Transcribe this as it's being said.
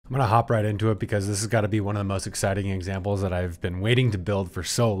I'm going to hop right into it because this has got to be one of the most exciting examples that I've been waiting to build for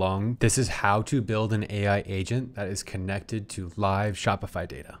so long. This is how to build an AI agent that is connected to live Shopify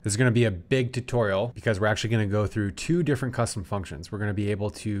data. This is going to be a big tutorial because we're actually going to go through two different custom functions. We're going to be able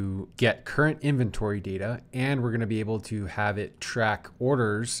to get current inventory data, and we're going to be able to have it track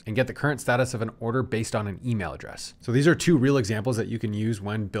orders and get the current status of an order based on an email address. So these are two real examples that you can use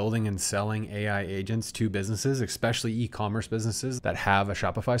when building and selling AI agents to businesses, especially e-commerce businesses that have a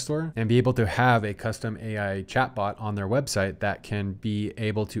Shopify store, and be able to have a custom AI chatbot on their website that can be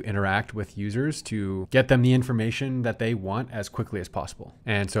able to interact with users to get them the information that they want as quickly as possible.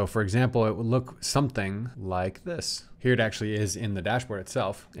 And so, for example, it would look something like this. Here it actually is in the dashboard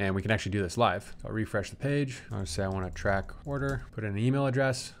itself, and we can actually do this live. So I'll refresh the page. I'll say I want to track order, put in an email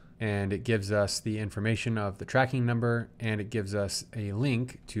address, and it gives us the information of the tracking number, and it gives us a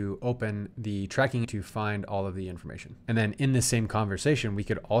link to open the tracking to find all of the information. And then in the same conversation, we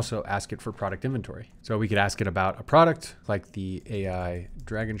could also ask it for product inventory. So we could ask it about a product like the AI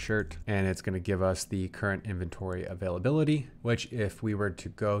dragon shirt, and it's going to give us the current inventory availability, which if we were to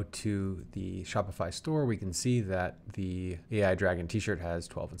go to the Shopify store, we can see that the AI dragon t-shirt has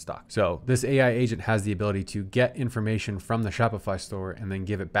 12 in stock. So this AI agent has the ability to get information from the Shopify store and then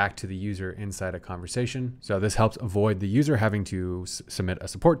give it back to the user inside a conversation. So this helps avoid the user having to submit a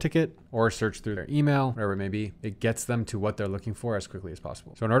support ticket or search through their email, whatever it may be. It gets them to what they're looking for as quickly as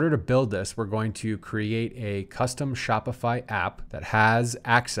possible. So in order to build this, we're going to create a custom Shopify app that has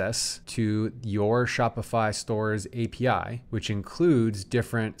access to your Shopify store's API, which includes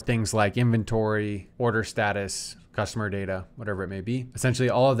different things like inventory, order status, customer data, whatever it may be. Essentially,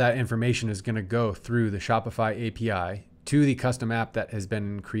 all of that information is going to go through the Shopify API to the custom app that has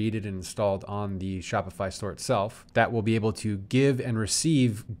been created and installed on the Shopify store itself that will be able to give and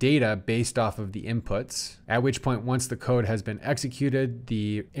receive data based off of the inputs, at which point once the code has been executed,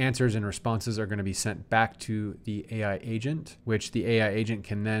 the answers and responses are going to be sent back to the AI agent, which the AI agent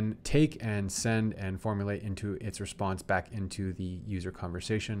can then take and send and formulate into its response back into the user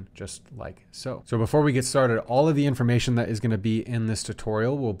conversation, just like so. So before we get started, all of the information that is going to be in this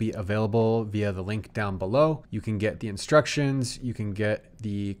tutorial will be available via the link down below. You can get the instructions, you can get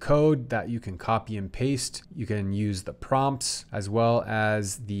the code that you can copy and paste. You can use the prompts as well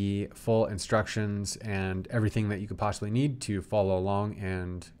as the full instructions and everything that you could possibly need to follow along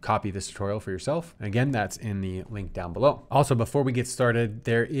and copy this tutorial for yourself. And again, that's in the link down below. Also, before we get started,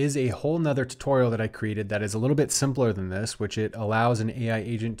 there is a whole nother tutorial that I created that is a little bit simpler than this, which it allows an AI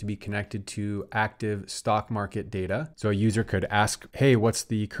agent to be connected to active stock market data. So a user could ask, hey, what's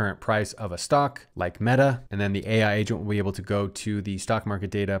the current price of a stock like Meta? And then the AI agent will be able to go to the stock market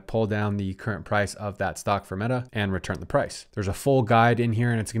data, pull down the current price of that stock for Meta, and return the price. There's a full guide in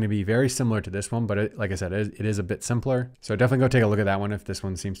here, and it's going to be very similar to this one, but like I said, it is a bit simpler. So definitely go take a look at that one if this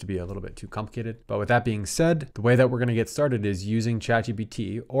one seems to be a little bit too complicated. But with that being said, the way that we're going to get started is using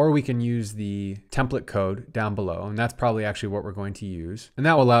ChatGPT, or we can use the template code down below, and that's probably actually what we're going to use. And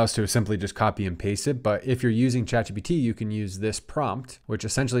that will allow us to simply just copy and paste it. But if you're using ChatGPT, you can use this prompt, which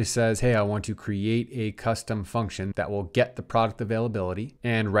essentially says, hey, I want to create a custom function that will get the product availability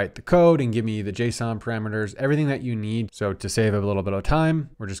and write the code and give me the JSON parameters, everything that you need. So to save a little bit of time,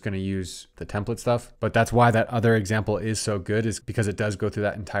 we're just going to use the template stuff. But that's why that other example is so good, is because it does go through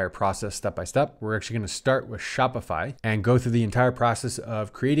that entire process step by step. We're actually going to start with Shopify and go through the entire process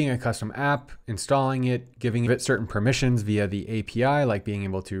of creating a custom app, installing it, giving it certain permissions via the API, like being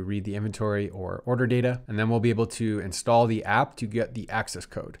able to read the inventory or order data. And then we'll be able to install the app to get the access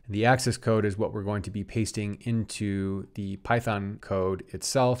code. The access code is what we're going to be pasting into the Python code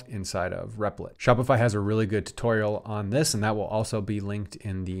itself inside of Replit. Shopify has a really good tutorial on this, and that will also be linked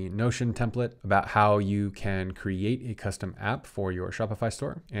in the Notion template about how you can create a custom app for your Shopify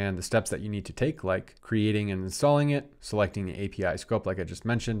store and the steps that you need to take, like creating and installing it, selecting the API scope like I just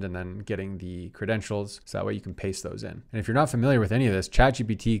mentioned, and then getting the credentials so that way you can paste those in. And if you're not familiar with any of this,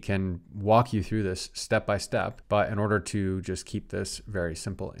 ChatGPT can walk you through this step by step, but in order to just keep this very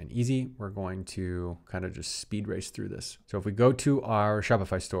simple and easy, we're going to kind of just speed race through this. So if we go to our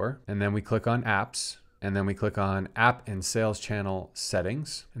Shopify store and then we click on apps, and then we click on app and sales channel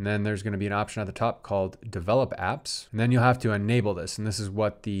settings. And then there's going to be an option at the top called develop apps. And then you'll have to enable this. And this is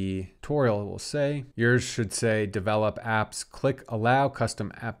what the tutorial will say. Yours should say develop apps, click allow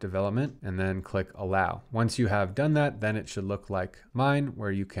custom app development, and then click allow. Once you have done that, then it should look like mine,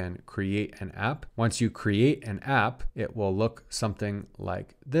 where you can create an app. Once you create an app, it will look something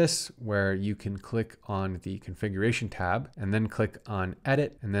like this, where you can click on the configuration tab and then click on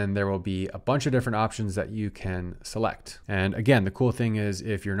edit. And then there will be a bunch of different options ones that you can select. And again, the cool thing is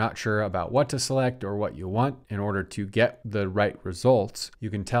if you're not sure about what to select or what you want in order to get the right results, you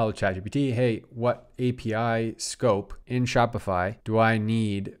can tell ChatGPT, hey, what API scope in Shopify do I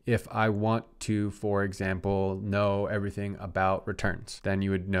need if I want to, for example, know everything about returns? Then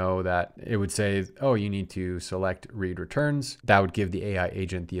you would know that it would say, oh, you need to select read returns. That would give the AI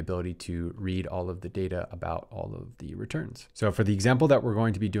agent the ability to read all of the data about all of the returns. So for the example that we're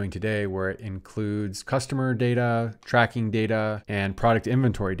going to be doing today, where it includes customer data, tracking data, and product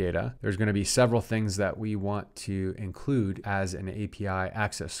inventory data, there's going to be several things that we want to include as an API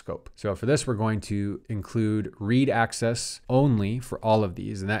access scope. So for this, we're going to include read access only for all of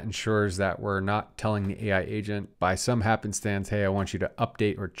these. And that ensures that we're not telling the AI agent by some happenstance, hey, I want you to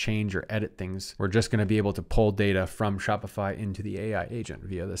update or change or edit things. We're just going to be able to pull data from Shopify into the AI agent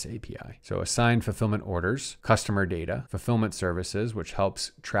via this API. So assign fulfillment orders, customer data, fulfillment services, which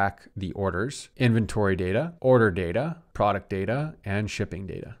helps track the orders, inventory data, order data, product data, and shipping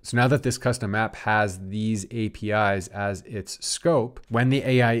data. So now that this custom app has these APIs as its scope, when the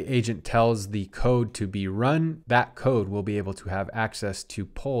AI agent tells the code to be run, that code will be able to have access to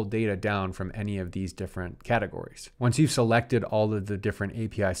pull data down from any of these different categories. Once you've selected all of the different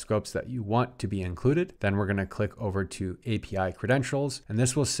API scopes that you want to be included, then we're going to click over to API credentials, and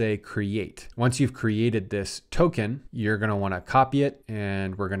this will say create. Once you've created this token, you're going to want to copy it,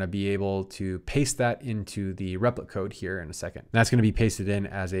 and we're going to be able to paste that into the Replit code here in a second. That's going to be pasted in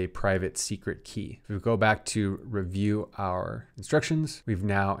as a private secret key. If we go back to review our instructions, we've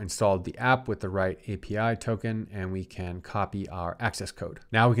now installed the app with the right API token, and we can copy our access code.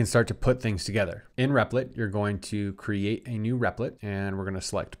 Now we can start to put things together. In Replit, you're going to create a new Replit, and we're going to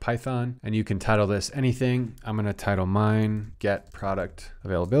select Python, and you can title this anything. I'm going to title mine Get Product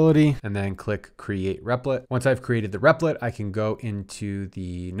Availability, and then click Create Replit. Once I've created the Replit, I can go into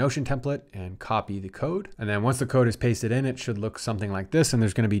the Notion template and copy the code. And then once the code is pasted in, it should look something like this. And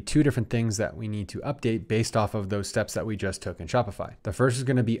there's going to be two different things that we need to update based off of those steps that we just took in Shopify. The first is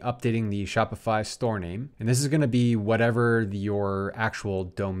going to be updating the Shopify store name. And this is going to be whatever your actual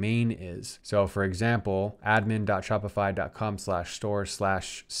domain is. So for example,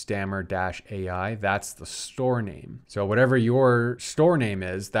 admin.shopify.com/store/stammer-AI, that's the store name. So whatever your store name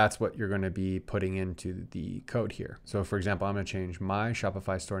is, that's what you're going to be putting into the code here. So for example, I'm going to change my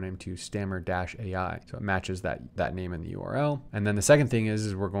Shopify store name to Stammer-AI. So it matches that name in the URL. And then the second thing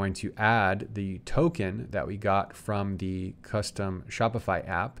is we're going to add the token that we got from the custom Shopify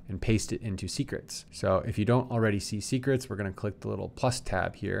app and paste it into secrets. So if you don't already see secrets, we're going to click the little plus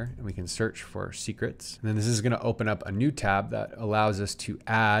tab here and we can search for secrets. And then this is going to open up a new tab that allows us to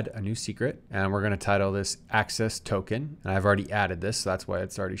add a new secret. And we're going to title this access token. And I've already added this, so that's why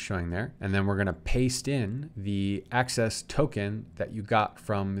it's already showing there. And then we're going to paste in the access token that you got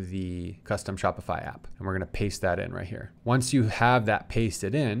from the custom Shopify app. And we're going to paste that in right here. Once you have that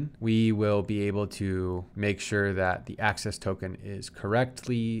pasted in, we will be able to make sure that the access token is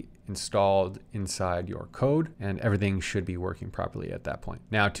correctly installed inside your code, and everything should be working properly at that point.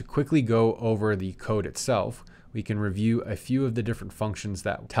 Now, to quickly go over the code itself, we can review a few of the different functions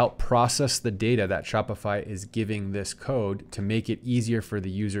that help process the data that Shopify is giving this code to make it easier for the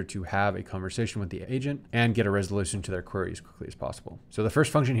user to have a conversation with the agent and get a resolution to their query as quickly as possible. So the first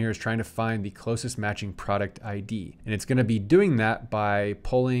function here is trying to find the closest matching product ID. And it's going to be doing that by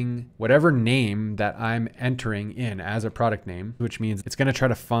pulling whatever name that I'm entering in as a product name, which means it's going to try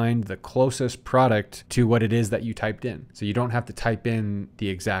to find the closest product to what it is that you typed in. So you don't have to type in the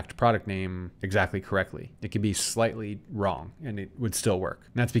exact product name exactly correctly. It could be slightly wrong and it would still work.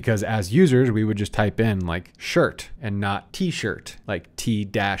 And that's because as users, we would just type in like shirt and not t-shirt, like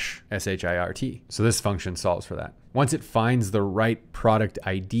T-shirt. So this function solves for that. Once it finds the right product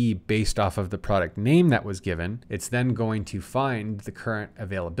ID based off of the product name that was given, it's then going to find the current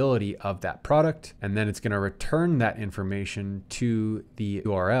availability of that product, and then it's going to return that information to the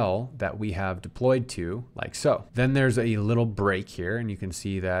URL that we have deployed to, like so. Then there's a little break here, and you can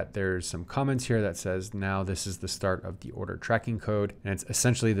see that there's some comments here that says, now this is the start of the order tracking code. And it's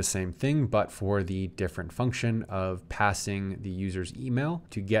essentially the same thing, but for the different function of passing the user's email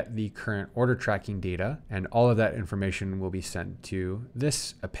to get the current order tracking data, and all of that information will be sent to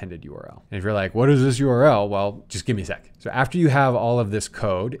this appended URL. And if you're like, what is this URL? Well, just give me a sec. So after you have all of this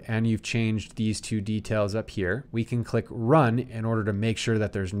code and you've changed these two details up here, we can click run in order to make sure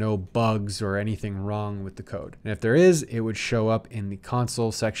that there's no bugs or anything wrong with the code. And if there is, it would show up in the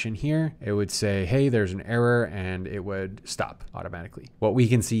console section here. It would say, hey, there's an error, and it would stop automatically. What we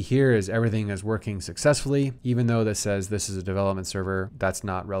can see here is everything is working successfully. Even though this says this is a development server, that's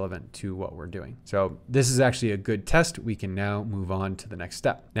not relevant to what we're doing. So this is actually a good good test, we can now move on to the next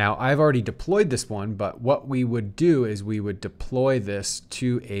step. Now, I've already deployed this one, but what we would do is we would deploy this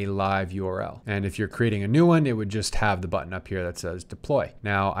to a live URL. And if you're creating a new one, it would just have the button up here that says deploy.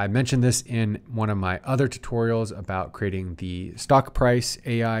 Now, I mentioned this in one of my other tutorials about creating the stock price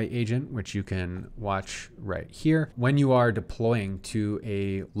AI agent, which you can watch right here. When you are deploying to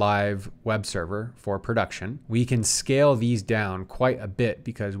a live web server for production, we can scale these down quite a bit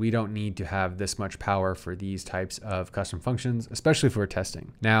because we don't need to have this much power for these types of custom functions, especially for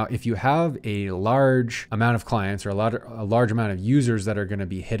testing. Now, if you have a large amount of clients or a large amount of users that are going to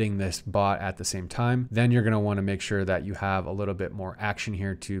be hitting this bot at the same time, then you're going to want to make sure that you have a little bit more action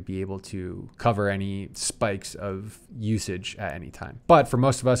here to be able to cover any spikes of usage at any time. But for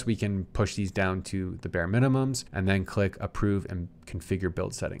most of us, we can push these down to the bare minimums and then click approve and configure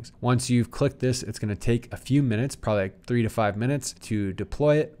build settings. Once you've clicked this, it's going to take a few minutes, probably like 3 to 5 minutes to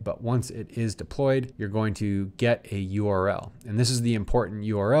deploy it. But once it is deployed, you're going to get a URL. And this is the important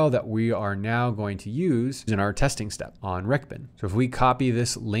URL that we are now going to use in our testing step on Reqbin. So if we copy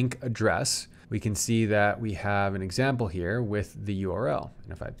this link address, we can see that we have an example here with the URL.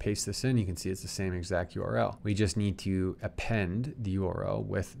 And if I paste this in, you can see it's the same exact URL. We just need to append the URL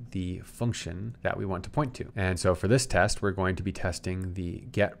with the function that we want to point to. And so for this test, we're going to be testing the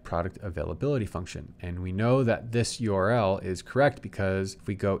get product availability function. And we know that this URL is correct because if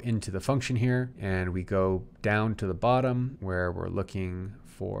we go into the function here and we go down to the bottom where we're looking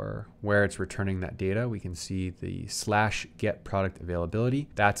for where it's returning that data, we can see the /get product availability.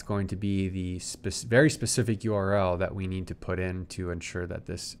 That's going to be the very specific URL that we need to put in to ensure that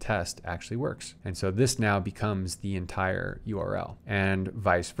this test actually works. And so this now becomes the entire URL. And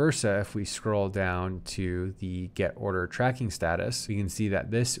vice versa, if we scroll down to the get order tracking status, we can see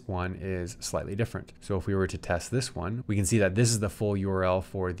that this one is slightly different. So if we were to test this one, we can see that this is the full URL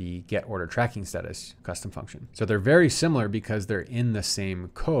for the get order tracking status custom function. So they're very similar because they're in the same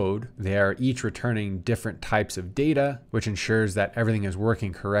code. They are each returning different types of data, which ensures that everything is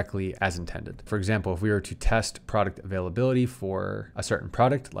working correctly as intended. For example, if we were to test product availability for a certain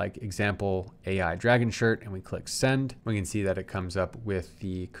product, like example AI Dragon shirt, and we click send, we can see that it comes up with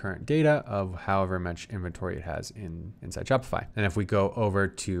the current data of however much inventory it has inside Shopify. And if we go over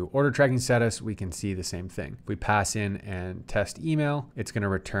to order tracking status, we can see the same thing. If we pass in and test email, it's going to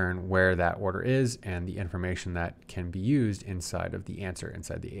return where that order is and the information that can be used inside of the answer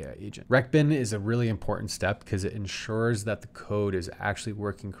inside the AI agent. Reqbin is a really important step because it ensures that the code is actually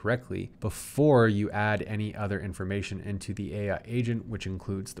working correctly before you add any other information into the AI agent, which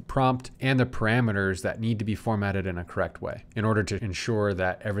includes the prompt and the parameters that need to be formatted in a correct way in order to ensure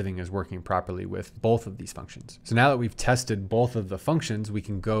that everything is working properly with both of these functions. So now that we've tested both of the functions, we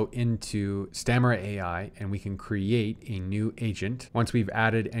can go into Stammer AI and we can create a new agent. Once we've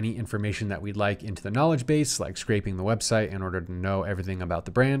added any information that we'd like into the knowledge base, like scraping the website in order to know everything about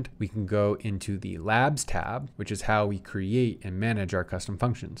the brand, we can go into the Labs tab, which is how we create and manage our custom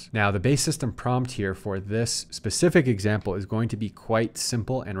functions. Now, the base system prompt here for this specific example is going to be quite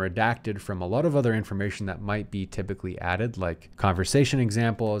simple and redacted from a lot of other information that might be typically added, like conversation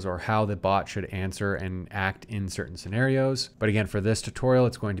examples or how the bot should answer and act in certain scenarios. But again, for this tutorial,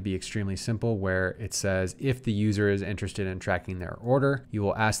 it's going to be extremely simple, where it says if the user is interested in tracking their order, you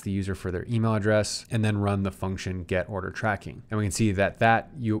will ask the user for their email address and then run the function get order tracking. And we can see that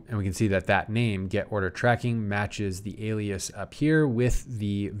that name get order tracking matches the alias up here with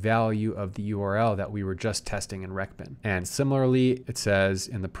the value of the URL that we were just testing in Reqbin. And similarly, it says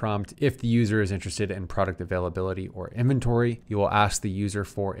in the prompt, if the user is interested in product availability or inventory, you will ask the user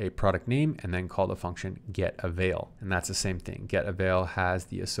for a product name and then call the function get avail. And that's the same thing. Get avail has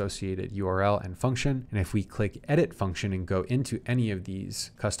the associated URL and function. And if we click edit function and go into any of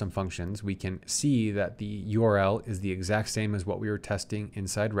these custom functions, we can see that the URL is the exact same as what we were testing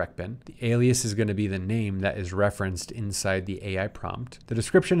inside Reqbin. The alias is going to be the name that is referenced inside the AI prompt. The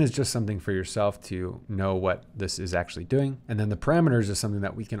description is just something for yourself to know what this is actually doing. And then the parameters is something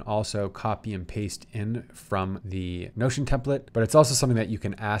that we can also copy and paste in from the Notion template, but it's also something that you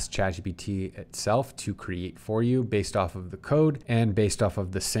can ask ChatGPT itself to create for you based off of the code and based off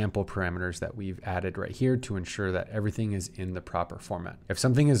of the sample parameters that we've added right here to ensure that everything is in the proper format. If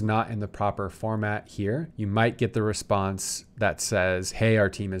something is not in the proper format here, you might get the response that says, hey, our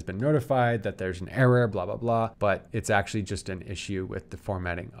team has been notified that there's an error, blah, blah, blah, but it's actually just an issue with the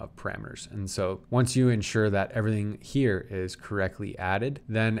formatting of parameters. And so once you ensure that everything here is correctly added,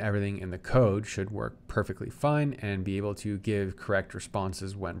 then everything in the code should work perfectly fine and be able to give correct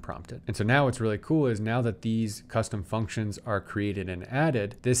responses when prompted. And so now what's really cool is now that these custom functions are created and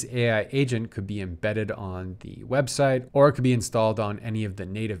added, this AI agent could be embedded on the website, or it could be installed on any of the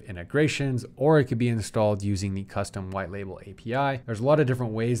native integrations, or it could be installed using the custom white label API. There's a lot of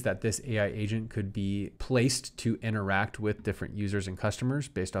different ways that this AI agent could be placed to interact with different users and customers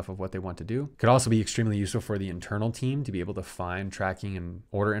based off of what they want to do. It could also be extremely useful for the internal team to be able to find tracking and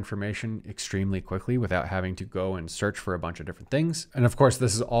order information extremely quickly without having to go and search for a bunch of different things. And of course,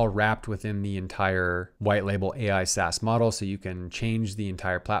 this is all wrapped within the entire white label AI SaaS model. So you can change the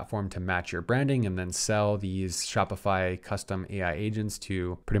entire platform to match your branding and then sell these Shopify custom AI agents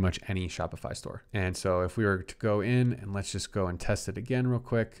to pretty much any Shopify store. And so if we were to go in and let's just go and test it again real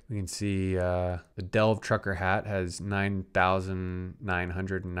quick, we can see the Delve trucker hat has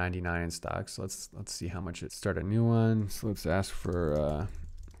 9,999 in stock. So let's see how much it. Start a new one. So let's ask for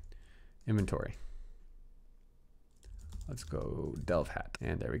inventory. Let's go Delve hat.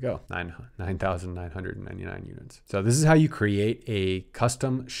 And there we go, 9,999 units. So this is how you create a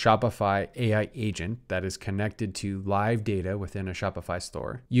custom Shopify AI agent that is connected to live data within a Shopify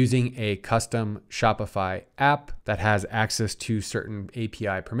store using a custom Shopify app that has access to certain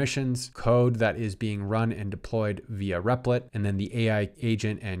API permissions, code that is being run and deployed via Replit, and then the AI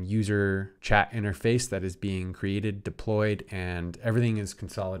agent and user chat interface that is being created, deployed, and everything is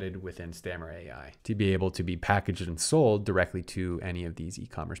consolidated within Stammer AI to be able to be packaged and sold directly to any of these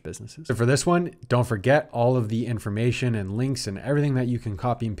e-commerce businesses. So for this one, don't forget all of the information and links and everything that you can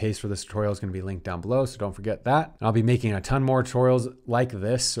copy and paste for this tutorial is going to be linked down below. So don't forget that. And I'll be making a ton more tutorials like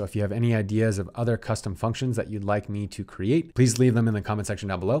this. So if you have any ideas of other custom functions that you'd like me to create, please leave them in the comment section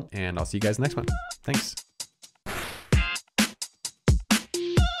down below, and I'll see you guys next one. Thanks.